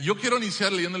Yo quiero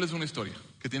iniciar leyéndoles una historia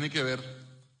que tiene que ver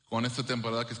con esta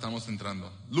temporada que estamos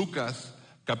entrando. Lucas,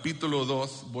 capítulo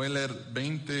 2, voy a leer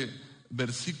 20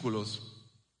 versículos,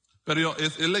 pero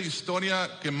es la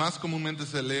historia que más comúnmente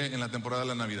se lee en la temporada de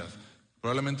la Navidad.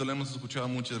 Probablemente lo hemos escuchado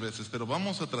muchas veces, pero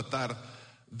vamos a tratar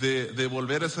de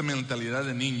volver a esa mentalidad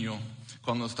de niño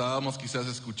cuando estábamos quizás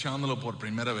escuchándolo por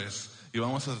primera vez, y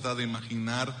vamos a tratar de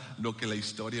imaginar lo que la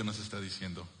historia nos está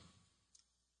diciendo.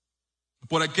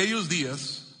 Por aquellos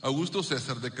días, Augusto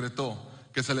César decretó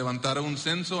que se levantara un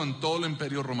censo en todo el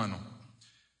Imperio Romano.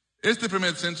 Este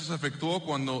primer censo se efectuó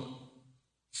cuando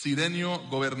Cirenio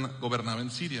gobernaba en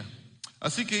Siria.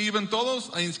 Así que iban todos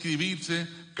a inscribirse,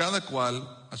 cada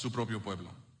cual a su propio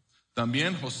pueblo.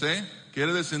 También José, que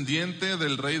era descendiente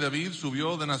del rey David,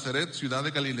 subió de Nazaret, ciudad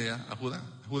de Galilea, a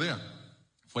Judea.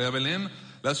 Fue a Belén,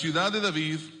 la ciudad de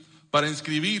David, para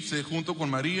inscribirse junto con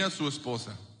María, su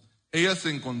esposa. Ella se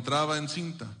encontraba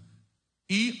encinta.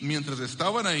 Y mientras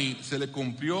estaban ahí, se le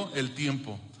cumplió el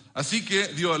tiempo. Así que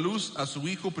dio a luz a su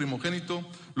hijo primogénito,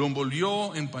 lo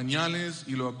envolvió en pañales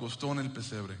y lo acostó en el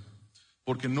pesebre,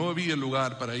 porque no había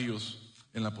lugar para ellos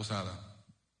en la posada.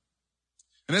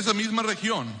 En esa misma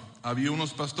región había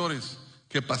unos pastores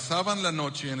que pasaban la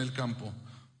noche en el campo,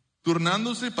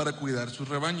 turnándose para cuidar sus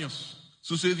rebaños.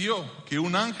 Sucedió que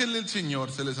un ángel del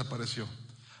Señor se les apareció.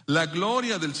 La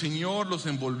gloria del Señor los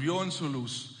envolvió en su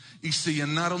luz y se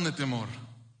llenaron de temor.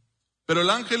 Pero el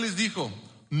ángel les dijo: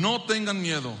 no tengan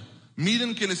miedo,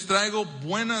 miren que les traigo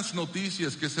buenas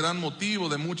noticias que serán motivo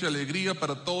de mucha alegría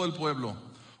para todo el pueblo.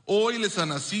 Hoy les ha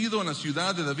nacido en la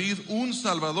ciudad de David un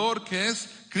Salvador, que es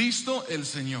Cristo el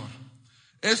Señor.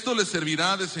 Esto les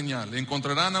servirá de señal: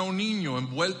 encontrarán a un niño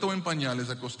envuelto en pañales,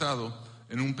 acostado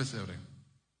en un pesebre.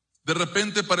 De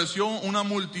repente apareció una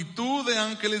multitud de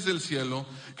ángeles del cielo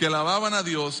que alababan a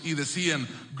Dios y decían: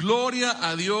 gloria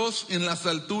a Dios en las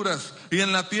alturas y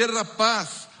en la tierra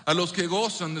paz a los que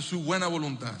gozan de su buena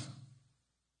voluntad.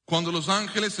 Cuando los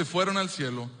ángeles se fueron al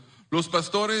cielo, los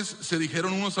pastores se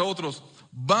dijeron unos a otros: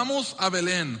 vamos a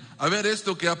Belén a ver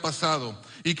esto que ha pasado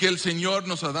y que el Señor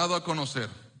nos ha dado a conocer.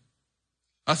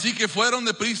 Así que fueron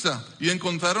deprisa y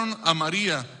encontraron a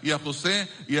María y a José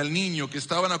y al niño que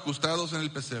estaban acostados en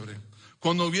el pesebre.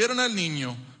 Cuando vieron al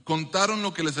niño, contaron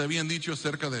lo que les habían dicho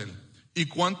acerca de él. Y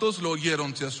cuantos lo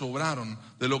oyeron se asombraron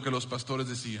de lo que los pastores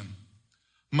decían.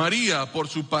 María, por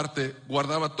su parte,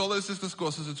 guardaba todas estas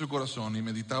cosas en su corazón y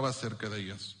meditaba acerca de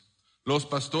ellas. Los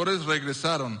pastores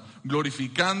regresaron,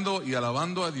 glorificando y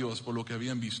alabando a Dios por lo que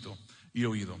habían visto y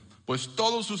oído, pues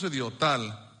todo sucedió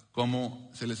tal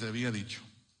como se les había dicho.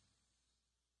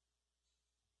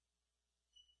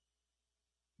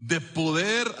 De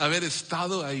poder haber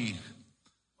estado ahí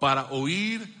para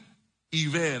oír y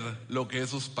ver lo que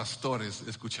esos pastores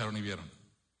escucharon y vieron.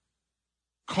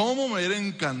 ¿Cómo me hubiera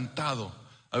encantado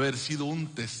haber sido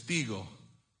un testigo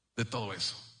de todo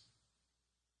eso?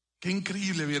 Qué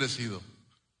increíble hubiera sido.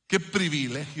 Qué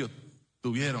privilegio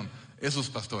tuvieron esos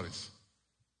pastores.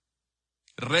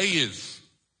 Reyes,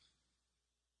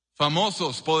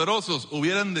 famosos, poderosos,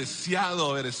 hubieran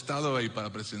deseado haber estado ahí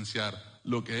para presenciar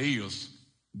lo que ellos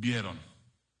vieron.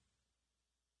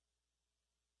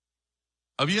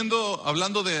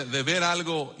 Hablando de ver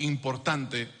algo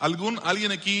importante,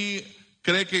 ¿alguien aquí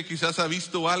cree que quizás ha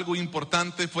visto algo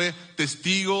importante? ¿Fue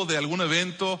testigo de algún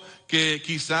evento que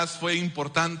quizás fue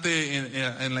importante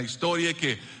en la historia,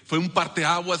 que fue un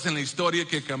parteaguas en la historia,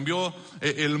 que cambió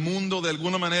el mundo de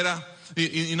alguna manera?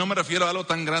 Y no me refiero a algo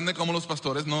tan grande como los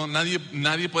pastores, no,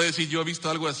 nadie puede decir yo he visto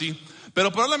algo así,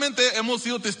 pero probablemente hemos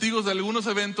sido testigos de algunos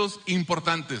eventos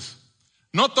importantes.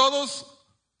 No todos,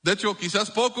 de hecho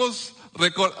quizás pocos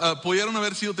pudieron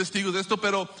haber sido testigos de esto,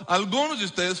 pero algunos de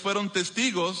ustedes fueron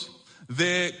testigos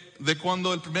de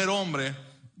cuando el primer hombre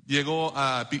llegó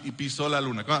y pisó la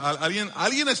luna.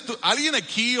 ¿Alguien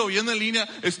aquí o viendo en línea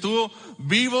estuvo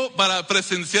vivo para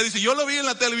presenciar? Dice, yo lo vi en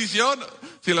la televisión.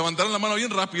 Si levantaron la mano bien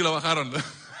rápido y la bajaron.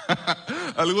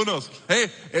 Algunos.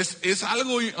 Es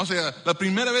algo, o sea, la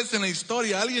primera vez en la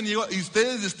historia alguien llegó y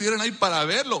ustedes estuvieron ahí para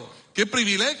verlo. Qué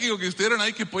privilegio que estuvieron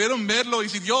ahí, que pudieron verlo y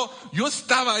decir, yo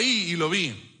estaba ahí y lo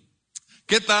vi.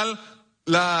 ¿Qué tal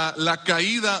la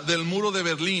caída del muro de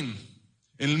Berlín?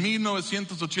 En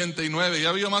 1989, ya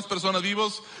había más personas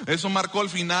vivos. Eso marcó el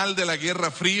final de la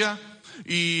Guerra Fría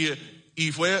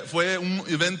y fue un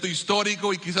evento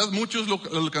histórico y quizás muchos lo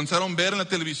alcanzaron a ver en la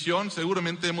televisión.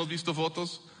 Seguramente hemos visto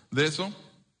fotos de eso.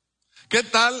 ¿Qué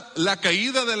tal la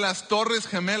caída de las Torres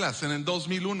Gemelas en el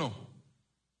 2001?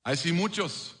 Hay sí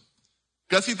muchos.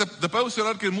 Casi te puedo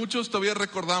asegurar que muchos todavía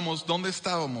recordamos dónde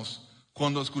estábamos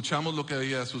cuando escuchamos lo que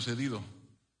había sucedido.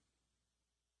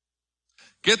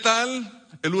 ¿Qué tal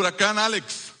el huracán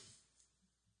Alex?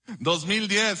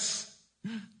 2010.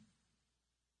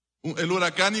 El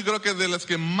huracán, yo creo que de las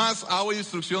que más agua y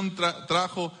destrucción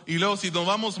trajo. Y luego si nos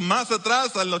vamos más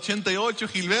atrás, al 88,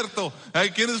 Gilberto.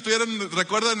 ¿Quiénes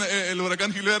recuerdan el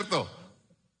huracán Gilberto?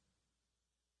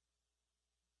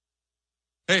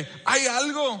 Hay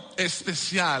algo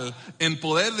especial en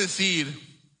poder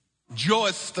decir, yo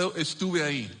estuve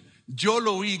ahí. Yo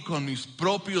lo vi con mis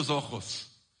propios ojos.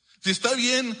 Si está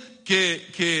bien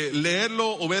que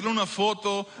leerlo o ver una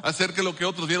foto acerca de lo que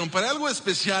otros vieron, pero hay algo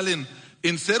especial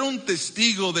en ser un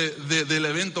testigo del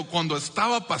evento cuando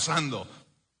estaba pasando.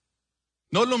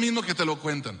 No es lo mismo que te lo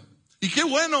cuentan. Y qué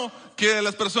bueno que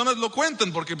las personas lo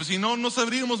cuenten, porque si no, no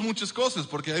sabríamos muchas cosas,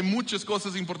 porque hay muchas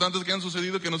cosas importantes que han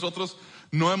sucedido que nosotros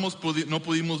no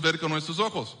pudimos ver con nuestros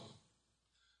ojos.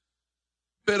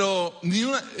 Pero ni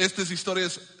una de estas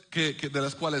historias de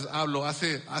las cuales hablo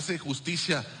hace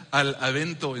justicia al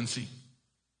evento en sí.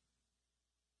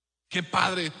 Qué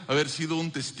padre haber sido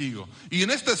un testigo. Y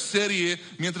en esta serie,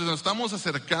 mientras nos estamos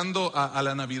acercando a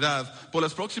la Navidad, por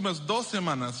las próximas 2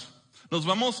 semanas, nos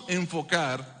vamos a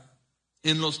enfocar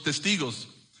en los testigos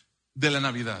de la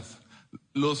Navidad.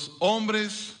 Los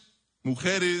hombres,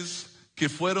 mujeres que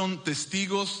fueron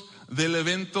testigos del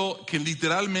evento que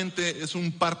literalmente es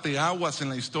un parteaguas en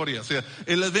la historia. O sea,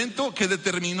 el evento que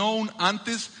determinó un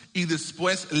antes y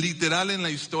después literal en la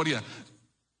historia.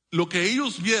 Lo que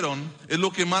ellos vieron es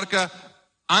lo que marca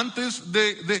antes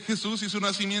de Jesús y su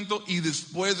nacimiento y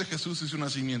después de Jesús y su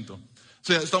nacimiento. O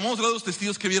sea, estamos hablando de los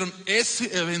testigos que vieron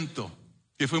ese evento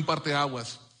que fue un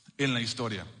parteaguas en la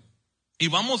historia. Y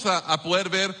vamos a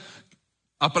poder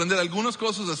aprender algunas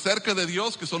cosas acerca de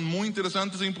Dios que son muy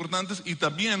interesantes e importantes, y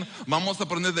también vamos a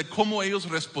aprender de cómo ellos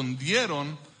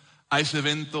respondieron a ese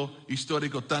evento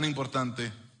histórico tan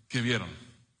importante que vieron.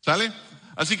 ¿Sale?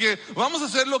 Así que vamos a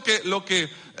hacer lo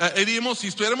que haríamos si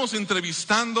estuviéramos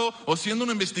entrevistando o haciendo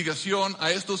una investigación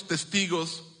a estos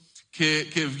testigos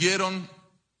que vieron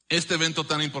este evento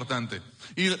tan importante.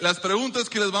 Y las preguntas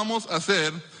que les vamos a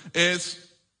hacer es: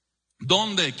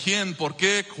 ¿dónde? ¿Quién? ¿Por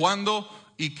qué? ¿Cuándo?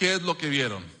 ¿Y qué es lo que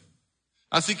vieron?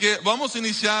 Así que vamos a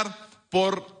iniciar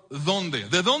por ¿dónde?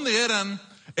 ¿De dónde eran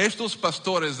estos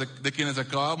pastores de quienes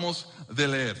acabamos de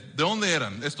leer? ¿De dónde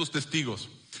eran estos testigos?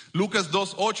 Lucas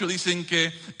 2:8 dicen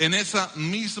que en esa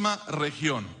misma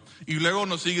región. Y luego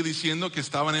nos sigue diciendo que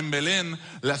estaban en Belén,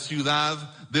 la ciudad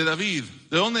de David.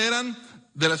 ¿De dónde eran?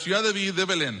 De la ciudad de David, de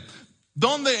Belén.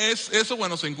 ¿Dónde es eso?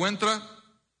 Bueno, se encuentra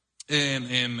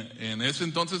en ese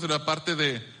entonces era parte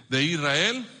de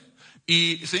Israel,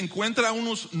 y se encuentra a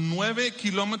unos 9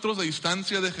 kilómetros de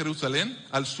distancia de Jerusalén,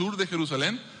 al sur de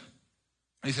Jerusalén.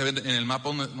 Ahí se ve en el mapa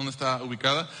donde está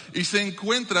ubicada. Y se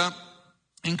encuentra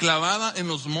enclavada en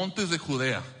los montes de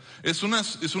Judea. Es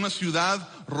una ciudad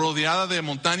rodeada de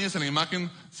montañas. En la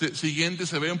imagen siguiente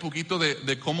se ve un poquito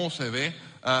de cómo se ve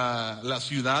la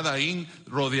ciudad ahí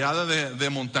rodeada de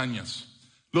montañas.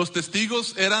 Los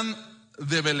testigos eran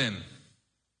de Belén.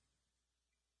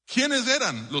 ¿Quiénes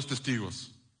eran los testigos?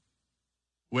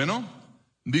 Bueno,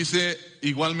 dice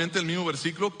igualmente el mismo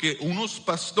versículo que unos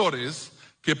pastores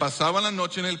que pasaban la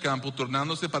noche en el campo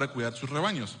turnándose para cuidar sus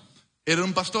rebaños.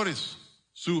 Eran pastores.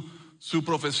 Su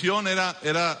profesión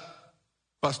era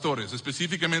pastores.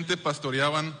 Específicamente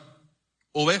pastoreaban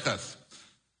ovejas.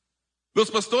 Los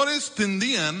pastores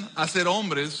tendían a ser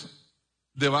hombres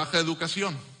de baja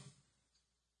educación,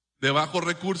 de bajos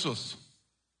recursos.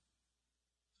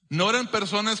 No eran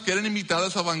personas que eran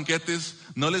invitadas a banquetes,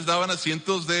 no les daban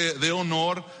asientos de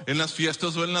honor en las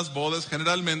fiestas o en las bodas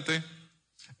generalmente.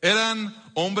 Eran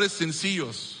hombres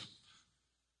sencillos.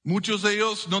 Muchos de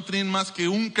ellos no tenían más que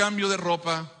un cambio de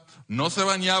ropa, no se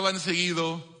bañaban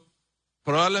seguido,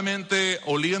 probablemente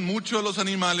olían mucho a los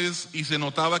animales y se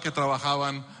notaba que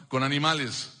trabajaban con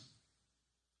animales.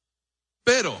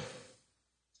 Pero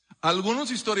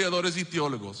algunos historiadores y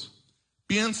teólogos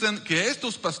piensan que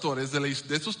estos pastores,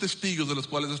 de estos testigos de los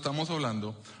cuales estamos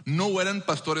hablando, no eran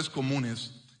pastores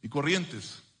comunes y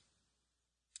corrientes.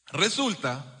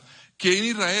 Resulta que en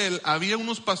Israel había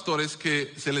unos pastores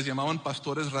que se les llamaban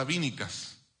pastores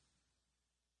rabínicas.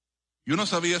 Yo no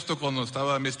sabía esto cuando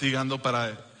estaba investigando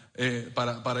para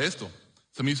esto.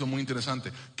 Se me hizo muy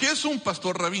interesante. ¿Qué es un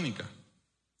pastor rabínica?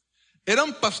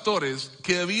 Eran pastores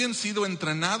que habían sido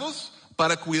entrenados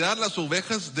para cuidar las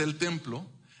ovejas del templo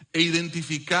e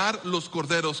identificar los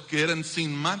corderos que eran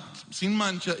sin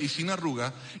mancha y sin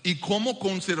arruga, y cómo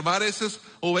conservar esas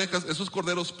ovejas, esos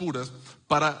corderos puras,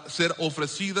 para ser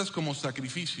ofrecidas como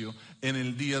sacrificio en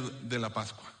el día de la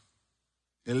Pascua.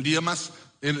 El día más,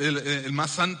 el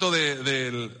más santo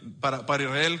para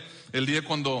Israel, el día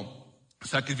cuando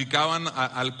sacrificaban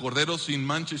al cordero sin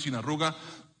mancha y sin arruga,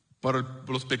 por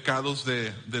los pecados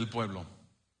del pueblo.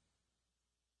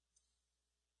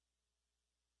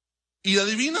 Y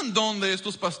adivinan dónde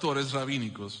estos pastores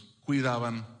rabínicos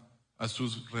cuidaban a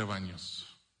sus rebaños.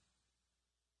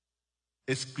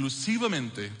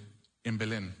 Exclusivamente en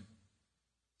Belén.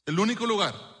 El único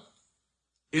lugar,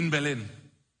 en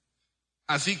Belén.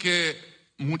 Así que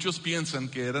muchos piensan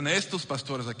que eran estos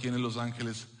pastores a quienes los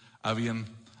ángeles habían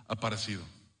aparecido.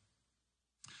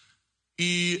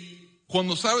 Y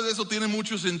cuando sabes eso, tiene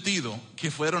mucho sentido que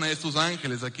fueron estos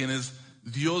ángeles a quienes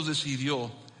Dios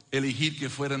decidió elegir que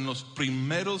fueran los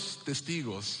primeros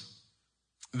testigos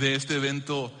de este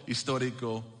evento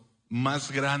histórico más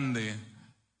grande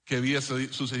que había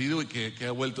sucedido y que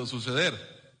ha vuelto a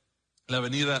suceder, la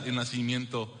venida y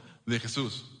nacimiento de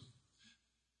Jesús.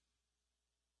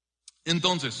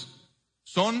 Entonces,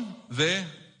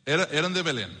 eran de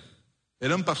Belén,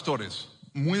 eran pastores,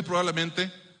 muy probablemente,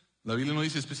 la Biblia no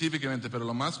dice específicamente, pero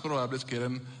lo más probable es que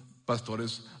eran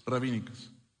pastores rabínicos.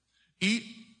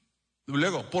 Y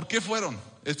luego, ¿por qué fueron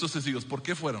estos testigos? ¿Por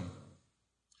qué fueron?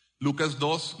 Lucas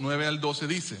 2, 9 al 12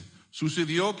 dice: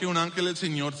 sucedió que un ángel del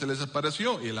Señor se les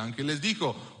apareció y el ángel les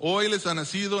dijo: hoy les ha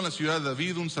nacido en la ciudad de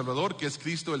David un Salvador, que es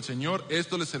Cristo el Señor.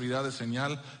 Esto les servirá de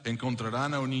señal: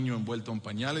 encontrarán a un niño envuelto en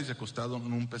pañales y acostado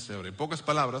en un pesebre. En pocas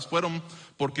palabras, fueron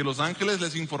porque los ángeles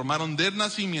les informaron del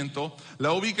nacimiento,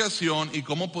 la ubicación y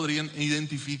cómo podrían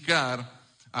identificar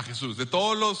a Jesús. De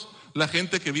todos la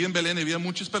gente que vivía en Belén, había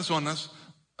muchas personas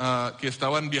que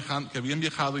habían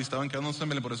viajado y estaban quedándose en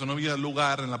Belén, por eso no había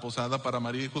lugar en la posada para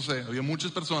María y José. Había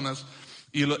muchas personas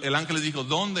y el ángel les dijo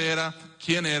dónde era,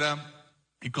 quién era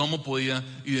y cómo podía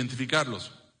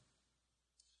identificarlos.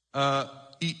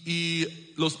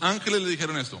 Y los ángeles le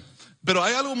dijeron esto. Pero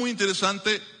hay algo muy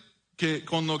interesante que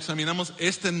cuando examinamos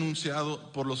este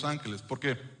enunciado por los ángeles,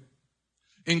 porque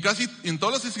en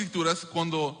todas las escrituras,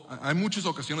 cuando hay muchas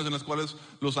ocasiones en las cuales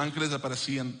los ángeles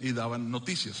aparecían y daban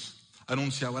noticias,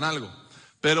 anunciaban algo,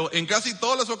 pero en casi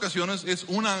todas las ocasiones es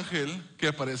un ángel que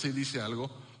aparece y dice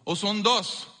algo, o son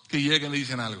dos que llegan y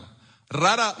dicen algo.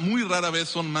 Muy rara vez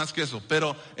son más que eso,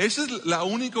 pero esa es la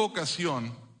única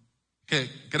ocasión,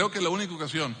 creo que la única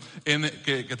ocasión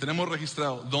que tenemos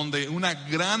registrado donde una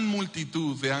gran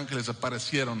multitud de ángeles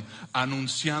aparecieron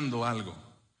anunciando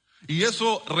algo. Y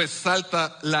eso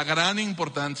resalta la gran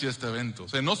importancia de este evento. O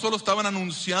sea, no solo estaban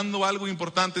anunciando algo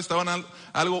importante, estaban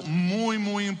algo muy,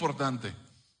 muy importante.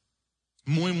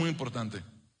 Muy, muy importante.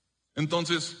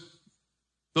 Entonces,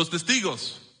 los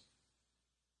testigos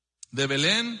de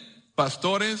Belén,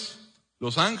 pastores,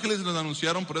 los ángeles les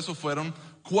anunciaron, por eso fueron.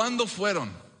 ¿Cuándo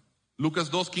fueron?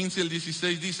 Lucas 2, 15 al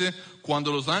 16 dice: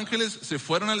 cuando los ángeles se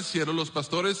fueron al cielo, los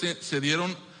pastores se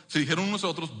dijeron unos a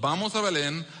otros: vamos a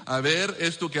Belén a ver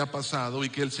esto que ha pasado y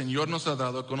que el Señor nos ha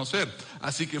dado a conocer.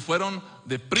 Así que fueron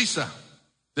deprisa.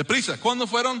 ¿Cuándo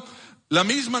fueron? La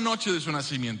misma noche de su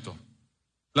nacimiento.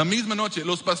 La misma noche.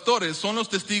 Los pastores son los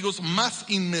testigos más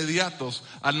inmediatos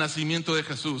al nacimiento de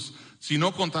Jesús. Si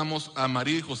no contamos a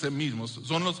María y José mismos,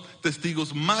 son los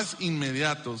testigos más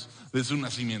inmediatos de su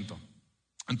nacimiento.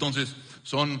 Entonces,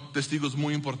 son testigos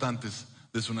muy importantes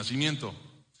de su nacimiento.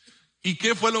 ¿Y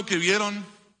qué fue lo que vieron?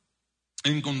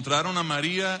 Encontraron a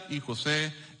María y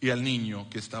José y al niño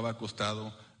que estaba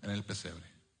acostado en el pesebre.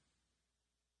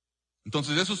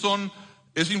 Entonces,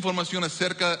 esa información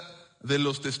acerca de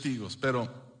los testigos.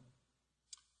 Pero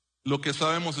lo que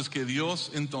sabemos es que Dios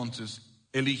entonces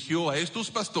eligió a estos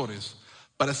pastores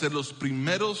para ser los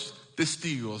primeros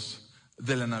testigos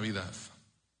de la Navidad.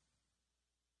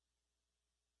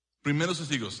 Primeros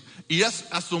testigos. Y es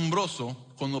asombroso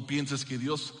cuando piensas que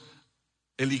Dios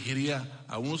elegiría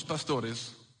a unos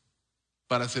pastores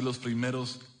para ser los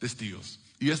primeros testigos.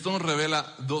 Y esto nos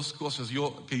revela dos cosas.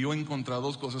 Yo he encontrado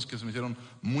dos cosas que se me hicieron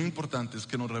muy importantes,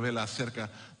 que nos revela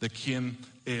acerca de quién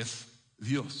es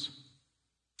Dios.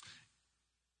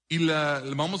 Y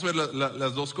vamos a ver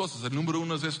las dos cosas. El número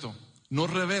uno es esto: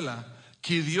 nos revela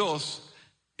que Dios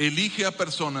elige a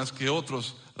personas que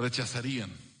otros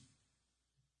rechazarían.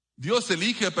 Dios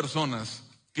elige a personas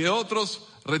que otros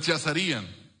rechazarían.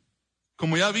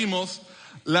 Como ya vimos,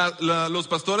 los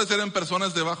pastores eran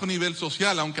personas de bajo nivel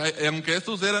social, aunque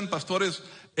estos eran pastores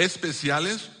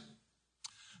especiales.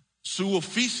 Su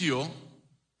oficio,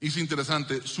 y es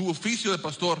interesante, su oficio de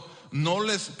pastor no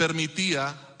les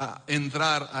permitía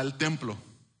entrar al templo.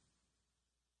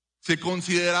 Se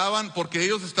consideraban, porque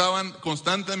ellos estaban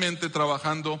constantemente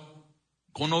trabajando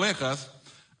con ovejas,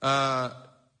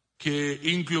 que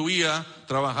incluía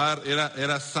trabajar,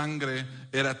 era sangre,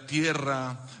 era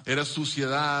tierra, era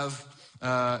suciedad,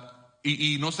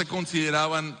 y no se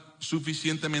consideraban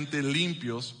suficientemente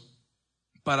limpios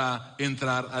para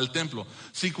entrar al templo.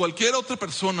 Si cualquier otra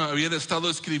persona hubiera estado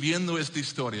escribiendo esta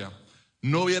historia,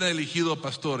 no hubiera elegido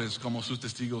pastores como sus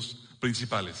testigos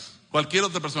principales. Cualquier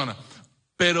otra persona.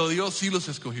 Pero Dios sí los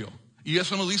escogió. Y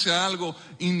eso nos dice algo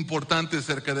importante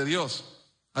acerca de Dios.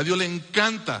 A Dios le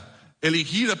encanta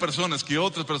elegir a personas que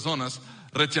otras personas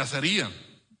rechazarían.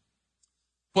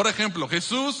 Por ejemplo,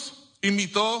 Jesús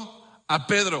invitó a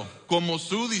Pedro como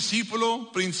su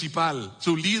discípulo principal,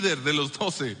 su líder de los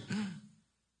 12.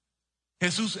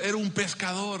 Jesús era un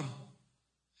pescador.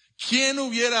 ¿Quién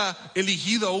hubiera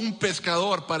elegido a un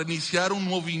pescador para iniciar un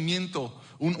movimiento,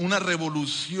 una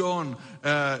revolución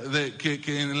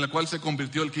en la cual se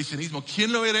convirtió el cristianismo?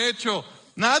 ¿Quién lo hubiera hecho?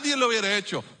 Nadie lo hubiera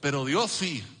hecho, pero Dios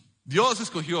sí. Dios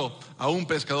escogió a un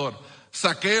pescador.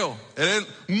 Zaqueo era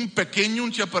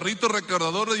un chaparrito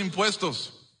recaudador de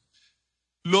impuestos.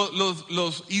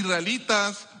 Los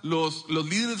israelitas, los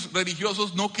líderes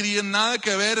religiosos no querían nada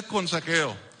que ver con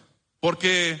Zaqueo,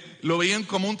 porque lo veían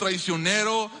como un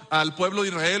traicionero al pueblo de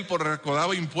Israel, porque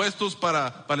recaudaba impuestos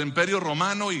para el imperio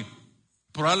romano y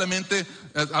probablemente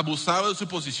abusaba de su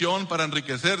posición para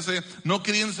enriquecerse. No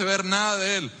querían saber nada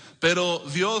de él, pero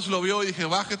Dios lo vio y dije,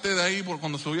 bájate de ahí, porque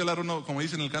cuando subió al arroyo, como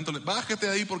dice en el canto, bájate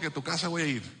de ahí porque a tu casa voy a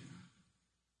ir.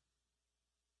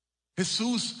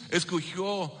 Jesús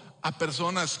escogió a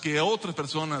personas que otras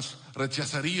personas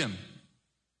rechazarían.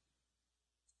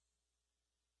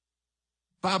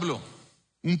 Pablo,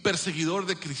 un perseguidor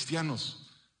de cristianos,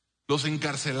 los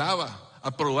encarcelaba,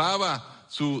 aprobaba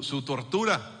su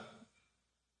tortura.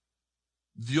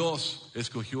 Dios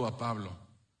escogió a Pablo.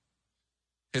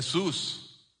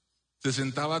 Jesús se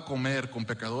sentaba a comer con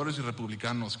pecadores y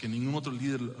republicanos que ningún otro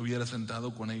líder hubiera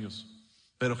sentado con ellos,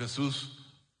 pero Jesús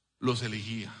los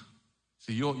elegía.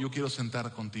 Si yo quiero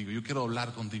sentar contigo, yo quiero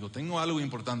hablar contigo, tengo algo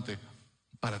importante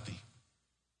para ti.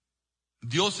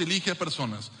 Dios elige a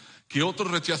personas que otros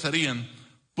rechazarían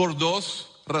por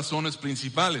dos razones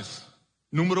principales.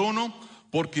 Número uno,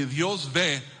 porque Dios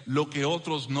ve lo que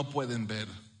otros no pueden ver.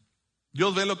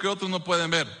 Dios ve lo que otros no pueden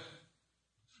ver.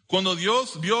 Cuando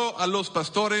Dios vio a los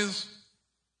pastores,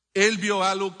 Él vio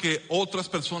algo que otras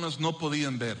personas no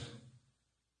podían ver.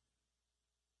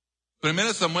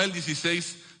 1 Samuel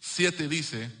 16:7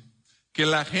 dice que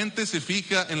la gente se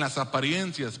fija en las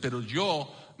apariencias, pero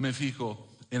yo me fijo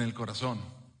en el corazón.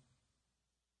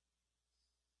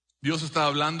 Dios está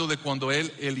hablando de cuando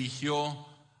Él eligió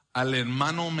al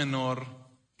hermano menor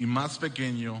y más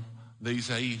pequeño de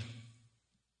Isaí,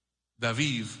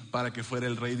 David, para que fuera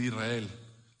el rey de Israel.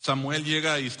 Samuel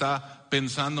llega y está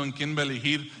pensando en quién va a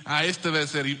elegir. Este va a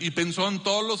ser. Y pensó en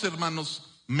todos los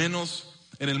hermanos, menos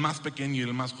en el más pequeño y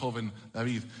el más joven,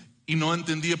 David. Y no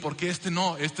entendía por qué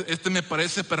no, este me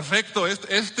parece perfecto,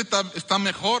 este está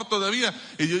mejor todavía.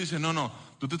 Y Dios dice, no,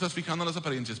 tú te estás fijando en las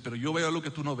apariencias, pero yo veo lo que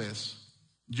tú no ves.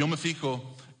 Yo me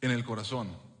fijo en el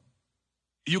corazón.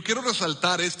 Y yo quiero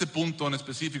resaltar este punto en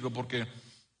específico porque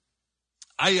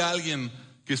hay alguien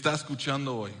que está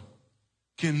escuchando hoy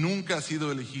que nunca ha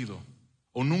sido elegido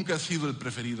o nunca ha sido el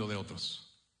preferido de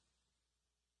otros.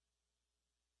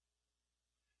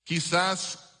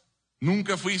 Quizás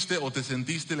nunca fuiste o te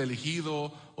sentiste el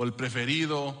elegido o el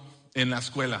preferido en la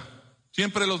escuela.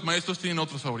 Siempre los maestros tienen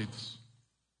otros favoritos.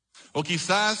 O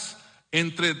quizás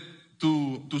entre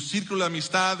tu círculo de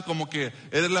amistad, como que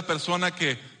eres la persona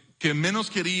que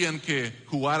menos querían que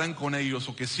jugaran con ellos,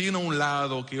 o que siguen a un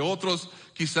lado, que otros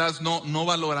quizás no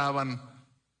valoraban.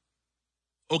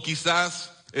 O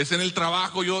quizás es en el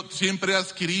trabajo, siempre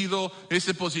has querido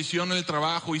esa posición en el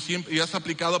trabajo y has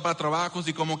aplicado para trabajos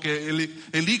y como que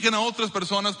eligen a otras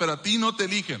personas, pero a ti no te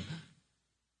eligen.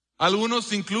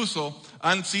 Algunos incluso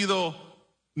han sido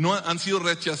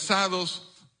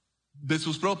rechazados de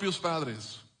sus propios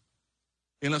padres,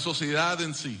 en la sociedad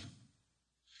en sí.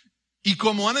 Y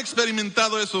como han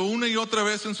experimentado eso una y otra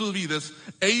vez en sus vidas,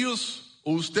 ellos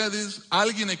o ustedes,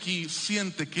 alguien aquí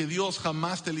siente que Dios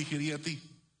jamás te elegiría a ti.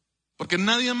 Porque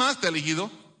nadie más te ha elegido.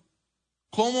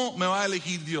 ¿Cómo me va a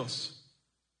elegir Dios?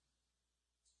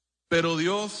 Pero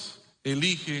Dios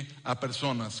elige a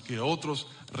personas que otros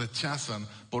rechazan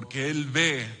porque Él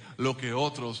ve lo que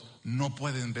otros no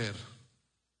pueden ver.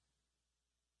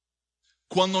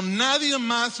 Cuando nadie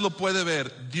más lo puede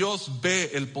ver, Dios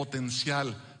ve el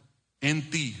potencial en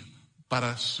ti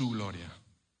para su gloria.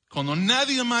 Cuando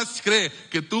nadie más cree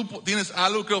que tú tienes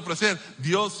algo que ofrecer,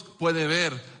 Dios puede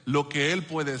ver lo que Él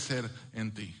puede hacer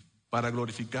en ti para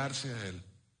glorificarse a Él.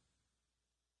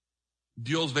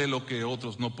 Dios ve lo que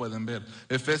otros no pueden ver.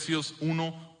 Efesios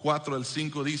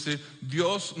 1:4-5 dice: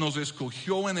 Dios nos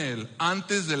escogió en Él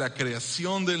antes de la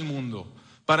creación del mundo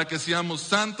para que seamos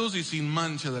santos y sin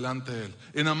mancha delante de Él.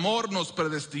 En amor nos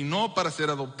predestinó para ser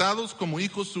adoptados como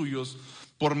hijos suyos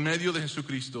por medio de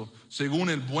Jesucristo, según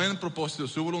el buen propósito de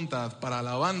su voluntad, para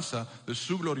alabanza de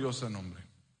su glorioso nombre.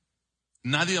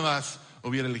 Nadie más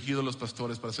hubiera elegido a los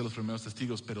pastores para ser los primeros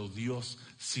testigos, pero Dios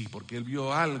sí, porque Él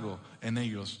vio algo en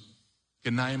ellos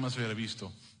que nadie más hubiera visto.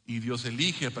 Y Dios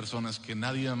elige a personas que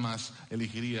nadie más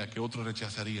elegiría, que otros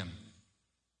rechazarían.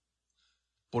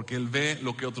 Porque Él ve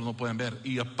lo que otros no pueden ver.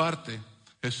 Y aparte,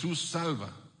 Jesús salva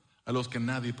a los que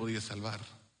nadie podía salvar.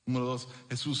 Número 2,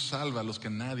 Jesús salva a los que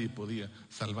nadie podía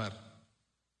salvar.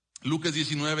 Lucas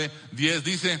 19:10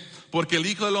 dice, porque el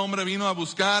Hijo del Hombre vino a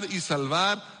buscar y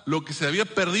salvar lo que se había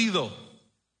perdido,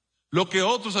 lo que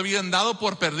otros habían dado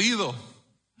por perdido,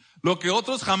 lo que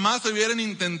otros jamás hubieran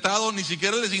intentado, ni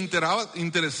siquiera les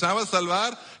interesaba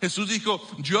salvar. Jesús dijo,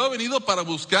 yo he venido para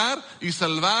buscar y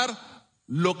salvar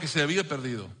lo que se había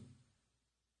perdido.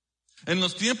 En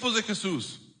los tiempos de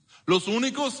Jesús, los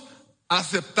únicos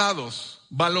aceptados,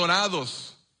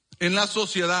 valorados en la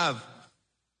sociedad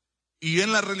y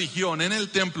en la religión, en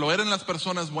el templo, eran las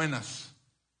personas buenas,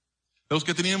 los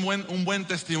que tenían un buen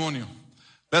testimonio,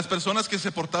 las personas que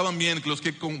se portaban bien, los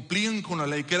que cumplían con la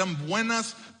ley, que eran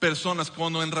buenas personas,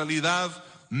 cuando en realidad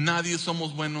nadie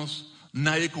somos buenos,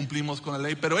 nadie cumplimos con la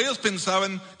ley, pero ellos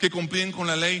pensaban que cumplían con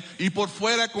la ley y por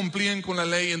fuera cumplían con la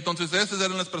ley. Entonces esas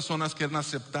eran las personas que eran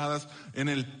aceptadas en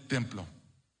el templo.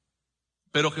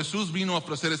 Pero Jesús vino a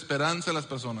ofrecer esperanza a las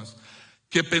personas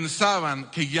que pensaban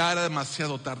que ya era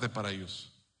demasiado tarde para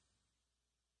ellos,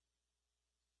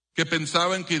 que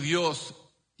pensaban que Dios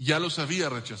ya los había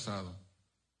rechazado.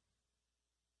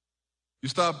 Yo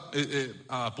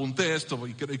apunté esto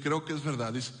y creo que es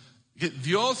verdad. Dice que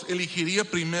Dios elegiría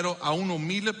primero a un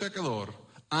humilde pecador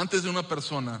antes de una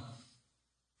persona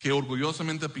que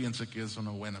orgullosamente piense que es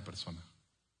una buena persona.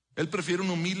 Él prefiere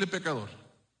un humilde pecador.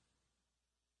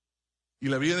 Y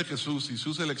la vida de Jesús y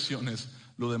sus elecciones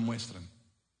lo demuestran.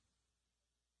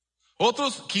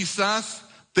 Otros quizás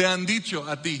te han dicho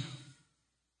a ti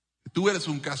que tú eres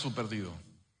un caso perdido,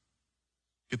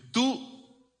 que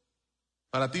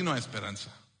para ti no hay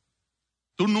esperanza,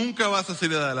 tú nunca vas a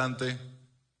salir adelante,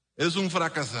 eres un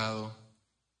fracasado.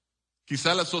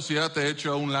 Quizá la sociedad te ha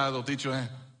hecho a un lado, te ha dicho,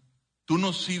 tú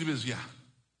no sirves ya,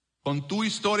 con tu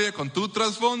historia, con tu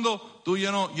trasfondo, tú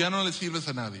ya no le sirves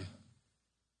a nadie.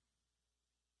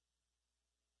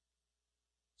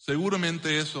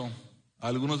 Seguramente eso a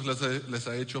algunos les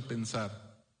ha hecho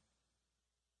pensar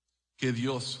que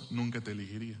Dios nunca te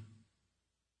elegiría.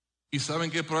 Y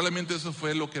saben que probablemente eso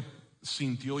fue lo que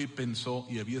sintió y pensó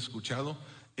y había escuchado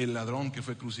el ladrón que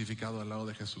fue crucificado al lado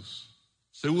de Jesús.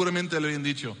 Seguramente le habían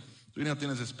dicho, tú ya no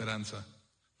tienes esperanza,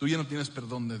 tú ya no tienes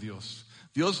perdón de Dios.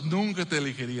 Dios nunca te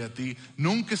elegiría a ti,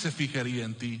 nunca se fijaría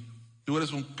en ti. Tú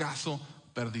eres un caso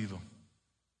perdido.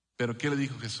 Pero ¿qué le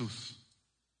dijo Jesús?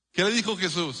 ¿Qué le dijo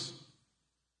Jesús?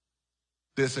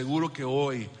 Te aseguro que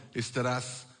hoy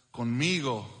estarás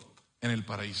conmigo en el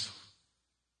paraíso.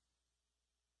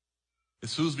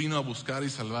 Jesús vino a buscar y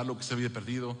salvar lo que se había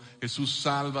perdido. Jesús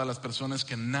salva a las personas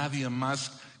que nadie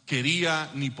más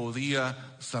quería ni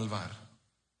podía salvar.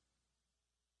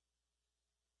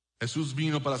 Jesús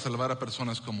vino para salvar a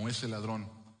personas como ese ladrón,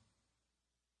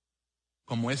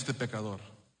 como este pecador,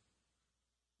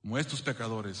 como estos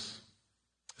pecadores.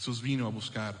 Jesús vino a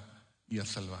buscar y a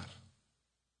salvar,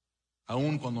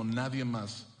 aun cuando nadie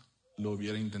más lo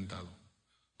hubiera intentado.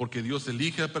 Porque Dios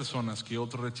elige a personas que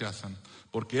otros rechazan,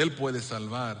 porque Él puede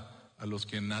salvar a los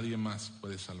que nadie más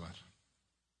puede salvar.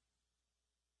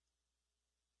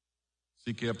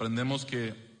 Así que aprendemos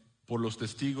que por los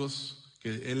testigos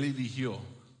que Él eligió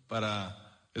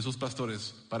para esos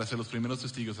pastores, para ser los primeros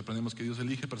testigos, aprendemos que Dios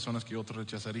elige personas que otros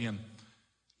rechazarían.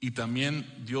 Y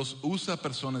también Dios usa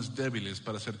personas débiles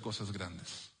para hacer cosas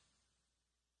grandes.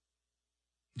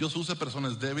 Dios usa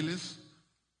personas débiles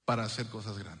para hacer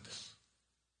cosas grandes.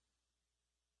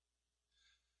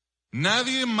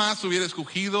 Nadie más hubiera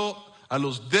escogido a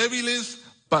los débiles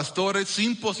pastores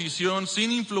sin posición,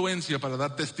 sin influencia para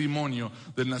dar testimonio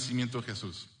del nacimiento de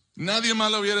Jesús. Nadie más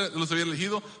los hubiera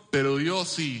elegido, pero Dios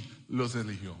sí los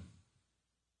eligió.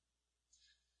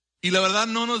 Y la verdad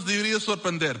no nos debería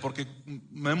sorprender, porque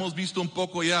hemos visto un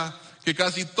poco ya que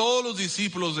casi todos los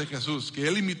discípulos de Jesús que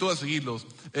Él invitó a seguirlos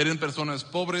eran personas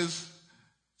pobres,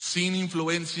 sin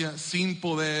influencia, sin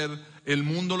poder. El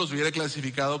mundo los hubiera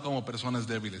clasificado como personas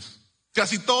débiles.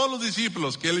 Casi todos los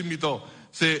discípulos que Él invitó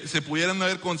se pudieran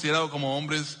haber considerado como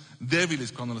hombres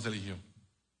débiles cuando los eligió.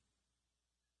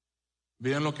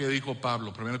 Vean lo que dijo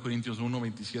Pablo, 1 Corintios 1,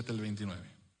 27 al 29.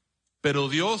 Pero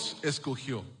Dios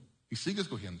escogió, y sigue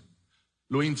escogiendo,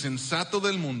 lo insensato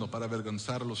del mundo para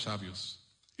avergonzar a los sabios.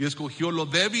 y escogió lo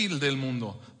débil del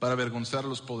mundo para avergonzar a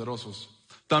los poderosos.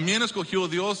 También escogió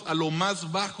Dios a lo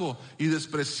más bajo y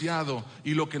despreciado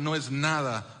y lo que no es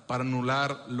nada para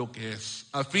anular lo que es,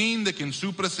 a fin de que en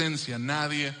su presencia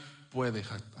nadie puede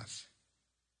jactarse.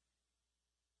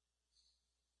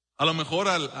 A lo mejor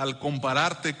al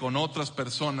compararte con otras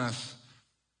personas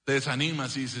te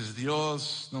desanimas y dices,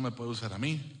 Dios no me puede usar a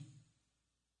mí.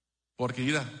 Porque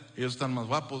mira, ellos están más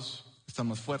guapos, están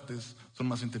más fuertes, son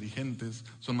más inteligentes,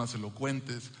 son más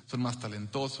elocuentes, son más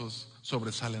talentosos,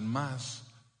 sobresalen más.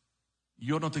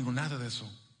 Yo no tengo nada de eso.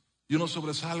 Yo no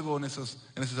sobresalgo en esas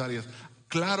áreas.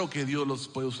 Claro que Dios los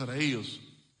puede usar a ellos,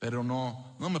 pero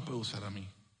no me puede usar a mí.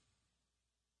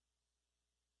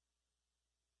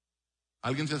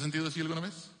 ¿Alguien se ha sentido así alguna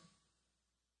vez?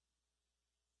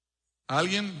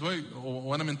 ¿Alguien? ¿O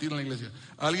van a mentir en la iglesia?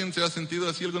 ¿Alguien se ha sentido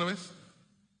así alguna vez?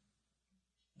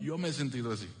 Yo me he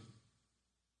sentido así.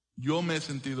 Yo me he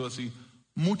sentido así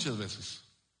muchas veces.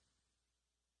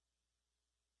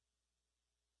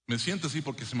 Me siento así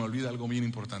porque se me olvida algo bien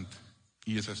importante.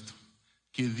 Y es esto: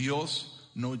 que Dios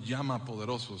no llama a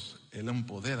poderosos, Él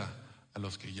empodera a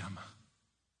los que llama.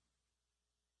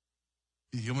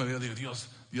 Y yo me veo y digo,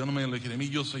 Dios no me elegirá a mí,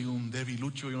 yo soy un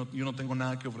debilucho, yo no tengo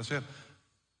nada que ofrecer.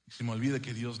 Y se me olvida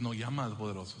que Dios no llama a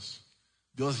poderosos.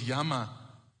 Dios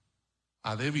llama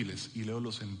a débiles y luego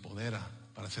los empodera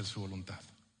para hacer su voluntad.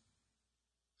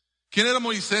 ¿Quién era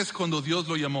Moisés cuando Dios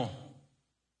lo llamó?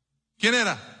 ¿Quién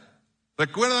era?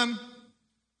 ¿Recuerdan?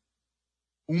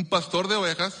 Un pastor de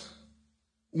ovejas,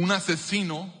 un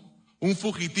asesino, un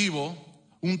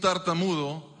fugitivo, un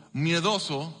tartamudo,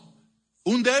 miedoso,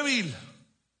 un débil.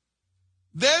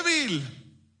 ¡Débil!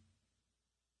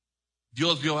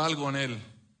 Dios vio algo en él.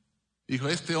 Dijo,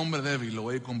 este hombre débil lo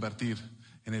voy a convertir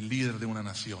en el líder de una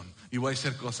nación y voy a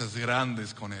hacer cosas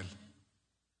grandes con él.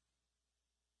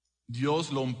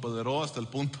 Dios lo empoderó hasta el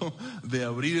punto de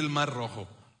abrir el mar rojo.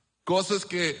 Cosas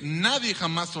que nadie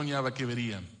jamás soñaba que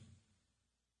verían.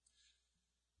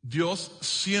 Dios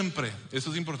siempre,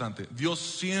 eso es importante, Dios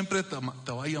siempre te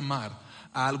va a llamar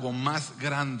a algo más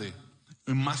grande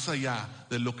y más allá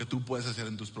de lo que tú puedes hacer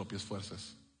en tus propias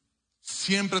fuerzas.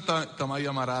 Siempre te va a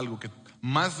llamar a algo que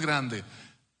más grande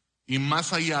y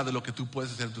más allá de lo que tú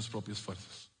puedes hacer en tus propias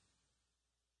fuerzas.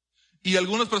 Y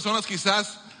algunas personas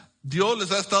quizás Dios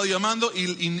les ha estado llamando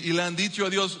y le han dicho a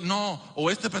Dios, no,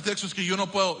 o este pretexto es que yo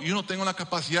no puedo, yo no tengo la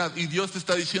capacidad. Y Dios te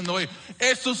está diciendo, oye,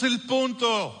 esto es el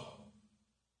punto.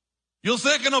 Yo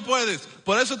sé que no puedes,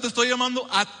 por eso te estoy llamando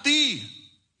a ti.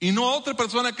 Y no a otra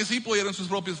persona que sí pudiera en sus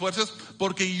propias fuerzas,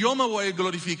 porque yo me voy a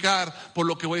glorificar por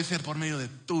lo que voy a hacer por medio de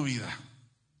tu vida.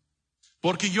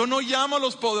 Porque yo no llamo a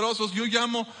los poderosos,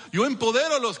 yo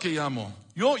empodero a los que llamo.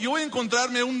 Yo voy a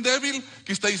encontrarme un débil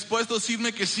que está dispuesto a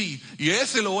decirme que sí, y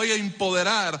ese lo voy a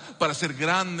empoderar para hacer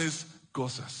grandes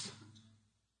cosas.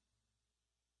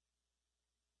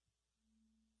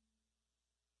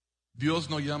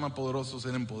 Dios no llama a poderosos,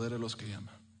 Él empodera a los que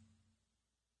llama.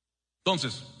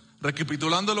 Entonces,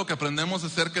 recapitulando lo que aprendemos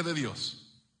acerca de Dios.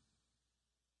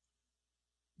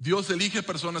 Dios elige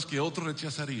personas que otros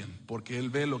rechazarían, porque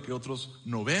Él ve lo que otros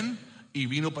no ven y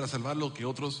vino para salvar lo que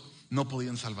otros no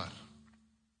podían salvar.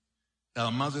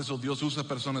 Además de eso, Dios usa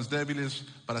personas débiles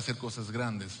para hacer cosas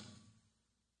grandes,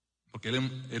 porque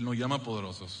Él no llama a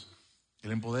poderosos,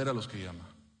 Él empodera a los que llama.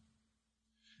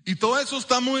 Y todo eso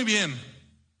está muy bien,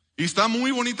 y está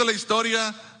muy bonita la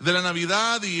historia de la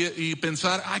Navidad y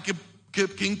pensar,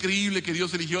 qué increíble que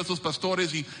Dios eligió a esos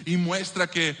pastores y muestra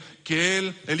que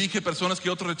Él elige personas que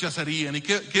otros rechazarían. Y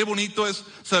qué bonito es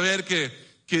saber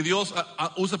que Dios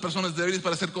usa personas débiles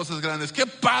para hacer cosas grandes. Qué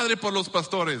padre por los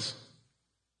pastores.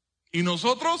 ¿Y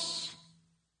nosotros?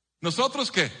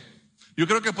 ¿Nosotros qué? Yo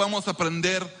creo que podemos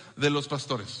aprender de los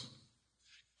pastores.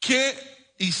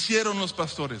 ¿Qué hicieron los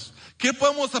pastores? ¿Qué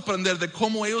podemos aprender de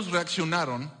cómo ellos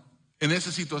reaccionaron en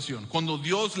esa situación? Cuando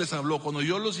Dios les habló, cuando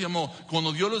Dios los llamó,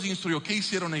 cuando Dios los instruyó, ¿qué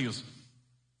hicieron ellos?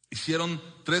 Hicieron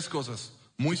 3 cosas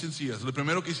muy sencillas. Lo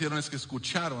primero que hicieron es que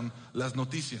escucharon las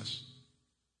noticias.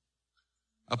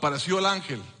 Apareció el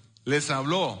ángel, les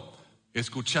habló,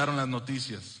 escucharon las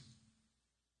noticias.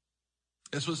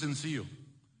 Eso es sencillo.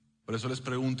 Por eso les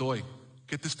pregunto hoy,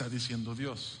 ¿qué te está diciendo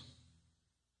Dios?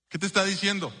 ¿Qué te está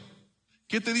diciendo?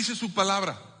 ¿Qué te dice su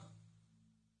palabra?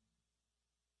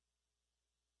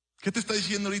 ¿Qué te está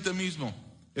diciendo ahorita mismo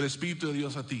el Espíritu de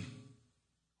Dios a ti?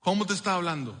 ¿Cómo te está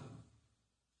hablando?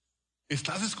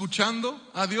 ¿Estás escuchando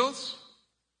a Dios?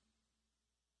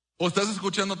 ¿O estás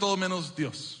escuchando todo menos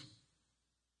Dios?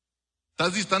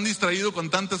 ¿Estás tan distraído con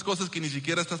tantas cosas que ni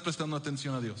siquiera estás prestando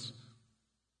atención a Dios?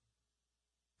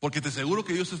 Porque te aseguro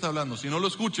que Dios te está hablando. Si no lo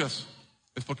escuchas,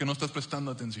 es porque no estás prestando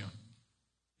atención.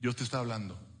 Dios te está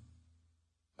hablando.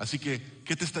 Así que,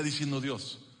 ¿qué te está diciendo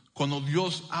Dios? Cuando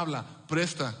Dios habla,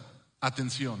 presta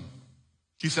atención.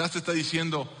 Quizás te está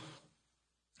diciendo,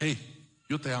 hey,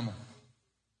 yo te amo.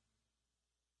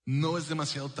 No es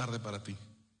demasiado tarde para ti.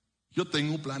 Yo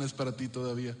tengo planes para ti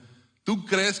todavía. ¿Tú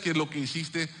crees que lo que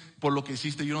hiciste, por lo que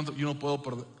hiciste, yo no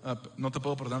te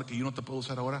puedo perdonar, que yo no te puedo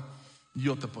usar ahora?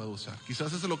 Yo te puedo usar.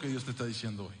 Quizás eso es lo que Dios te está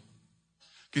diciendo hoy.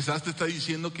 Quizás te está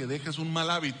diciendo que dejes un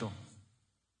mal hábito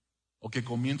o que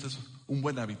comiences un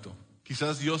buen hábito.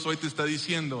 Quizás Dios hoy te está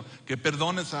diciendo que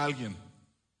perdones a alguien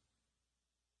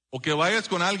o que vayas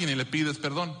con alguien y le pides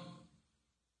perdón.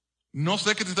 No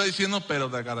sé qué te está diciendo, pero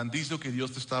te garantizo que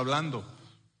Dios te está hablando.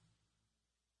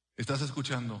 ¿Estás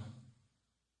escuchando?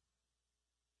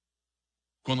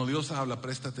 Cuando Dios habla,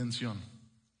 presta atención.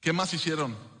 ¿Qué más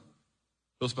hicieron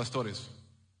los pastores?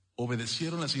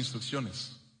 Obedecieron las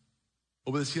instrucciones.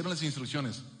 Obedecieron las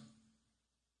instrucciones.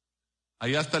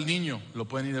 Allá está el niño, lo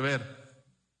pueden ir a ver.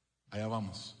 Allá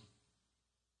vamos.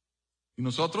 ¿Y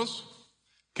nosotros?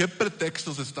 ¿Qué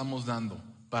pretextos estamos dando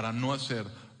para no hacer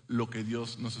lo que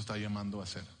Dios nos está llamando a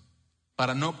hacer?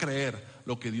 Para no creer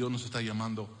lo que Dios nos está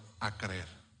llamando a creer.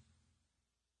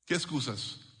 ¿Qué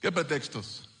excusas? ¿Qué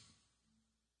pretextos?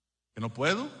 ¿Que no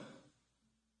puedo?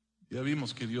 Ya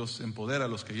vimos que Dios empodera a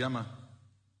los que llama.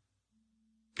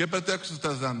 ¿Qué pretexto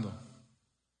estás dando?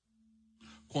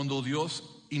 Cuando Dios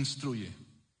instruye,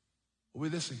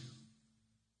 obedece,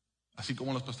 así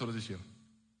como los pastores hicieron.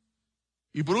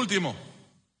 Y por último,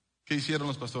 ¿qué hicieron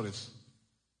los pastores?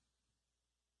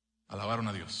 Alabaron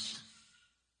a Dios.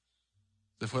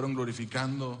 Se fueron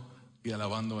glorificando y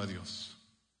alabando a Dios.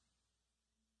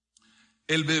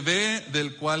 El bebé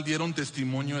del cual dieron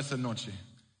testimonio esa noche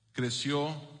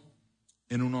creció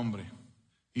en un hombre,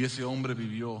 y ese hombre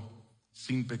vivió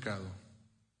sin pecado.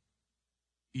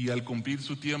 Y al cumplir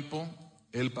su tiempo,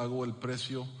 él pagó el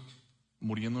precio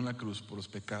muriendo en la cruz por los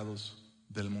pecados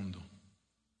del mundo.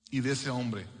 Y de ese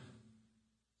hombre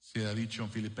se ha dicho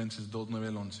en Filipenses 2, 9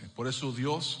 al 11. Por eso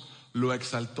Dios lo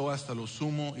exaltó hasta lo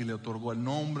sumo y le otorgó el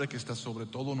nombre que está sobre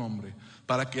todo nombre,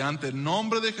 para que ante el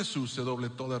nombre de Jesús se doble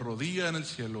toda rodilla en el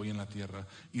cielo y en la tierra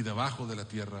y debajo de la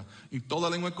tierra, y toda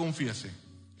lengua confiese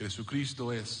que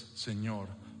Jesucristo es Señor,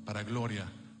 para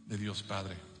gloria de Dios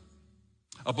Padre.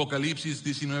 Apocalipsis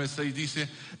 19:6 dice: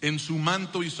 en su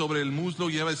manto y sobre el muslo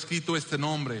lleva escrito este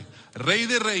nombre: Rey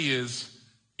de Reyes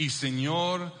y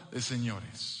Señor de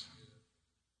Señores.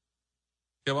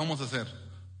 ¿Qué vamos a hacer?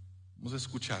 Vamos a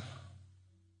escuchar.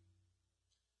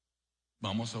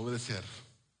 Vamos a obedecer.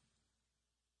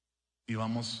 Y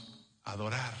vamos a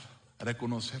adorar, a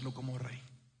reconocerlo como Rey.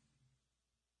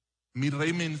 Mi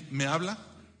Rey me habla,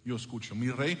 yo escucho.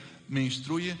 Mi Rey me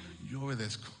instruye, yo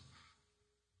obedezco.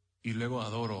 Y luego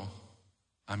adoro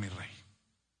a mi Rey.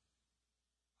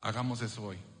 Hagamos eso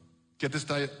hoy. ¿Qué te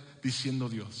está diciendo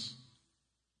Dios?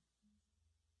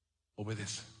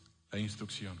 Obedece la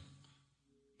instrucción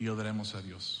y adoremos a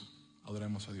Dios.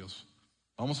 Adoremos a Dios.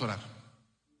 Vamos a orar.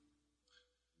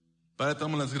 Padre, te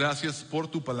damos las gracias por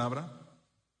tu palabra.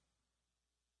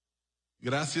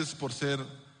 Gracias por ser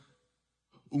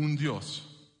un Dios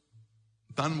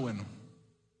tan bueno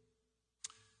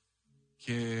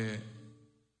que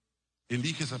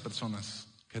eliges a personas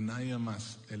que nadie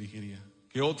más elegiría,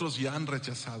 que otros ya han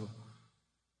rechazado,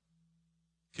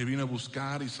 que vino a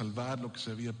buscar y salvar lo que se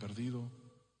había perdido.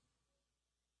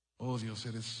 Oh Dios,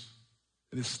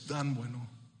 eres tan bueno.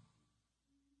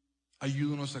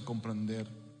 Ayúdanos a comprender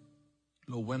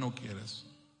lo bueno que eres,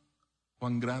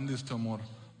 cuán grande es tu amor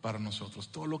para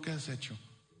nosotros, todo lo que has hecho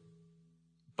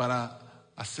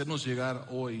para hacernos llegar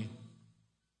hoy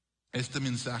este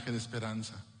mensaje de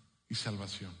esperanza y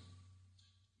salvación.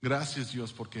 Gracias,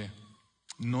 Dios, porque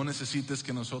no necesites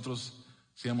que nosotros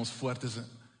seamos fuertes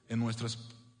en nuestras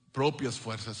propias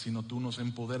fuerzas, sino tú nos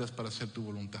empoderas para hacer tu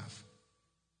voluntad.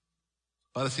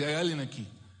 Padre, si hay alguien aquí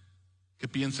que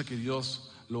piensa que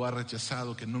Dios lo ha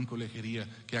rechazado, que nunca lo elegiría,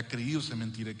 que ha creído esa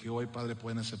mentira, que hoy, Padre,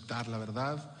 pueden aceptar la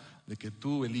verdad de que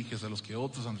tú eliges a los que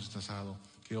otros han rechazado,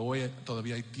 que hoy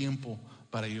todavía hay tiempo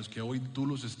para ellos, que hoy tú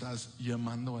los estás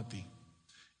llamando a ti.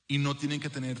 Y no tienen que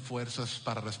tener fuerzas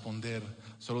para responder,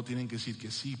 solo tienen que decir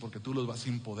que sí, porque tú los vas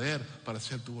sin poder para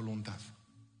hacer tu voluntad.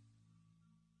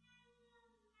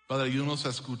 Padre, ayúdanos a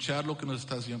escuchar lo que nos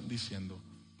estás diciendo,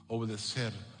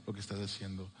 obedecer lo que estás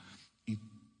diciendo y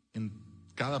en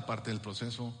cada parte del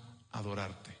proceso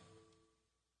adorarte.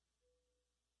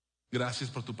 Gracias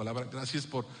por tu palabra, gracias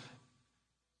por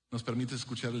nos permites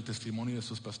escuchar el testimonio de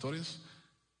estos pastores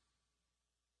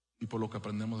y por lo que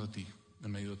aprendemos de ti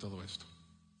en medio de todo esto.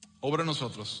 Obra en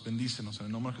nosotros, bendícenos, en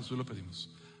el nombre de Jesús lo pedimos.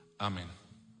 Amén.